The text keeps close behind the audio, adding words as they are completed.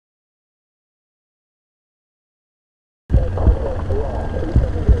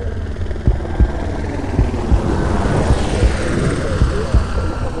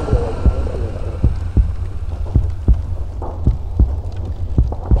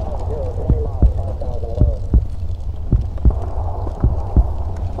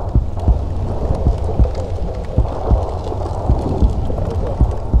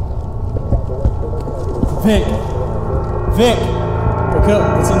Vic! Vic!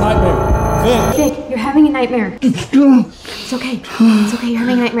 Raquel, it's a nightmare. Vic! Vic, you're having a nightmare. It's okay. It's okay, you're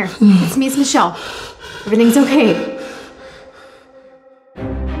having a nightmare. It's me, it's Michelle. Everything's okay.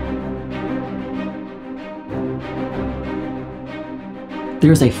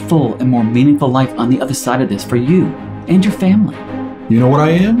 There's a full and more meaningful life on the other side of this for you and your family. You know what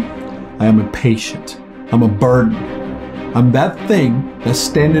I am? I am impatient. I'm a burden. I'm that thing that's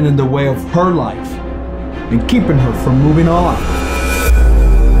standing in the way of her life and keeping her from moving on.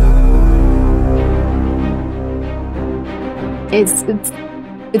 It's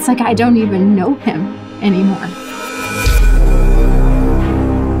like I don't even know him anymore.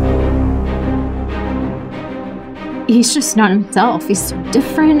 He's just not himself. He's so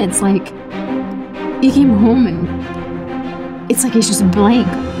different. It's like he came home and it's like he's just blank.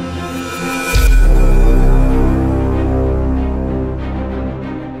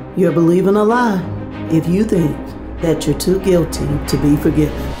 You're believing a lie if you think that you're too guilty to be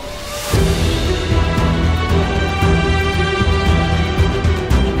forgiven.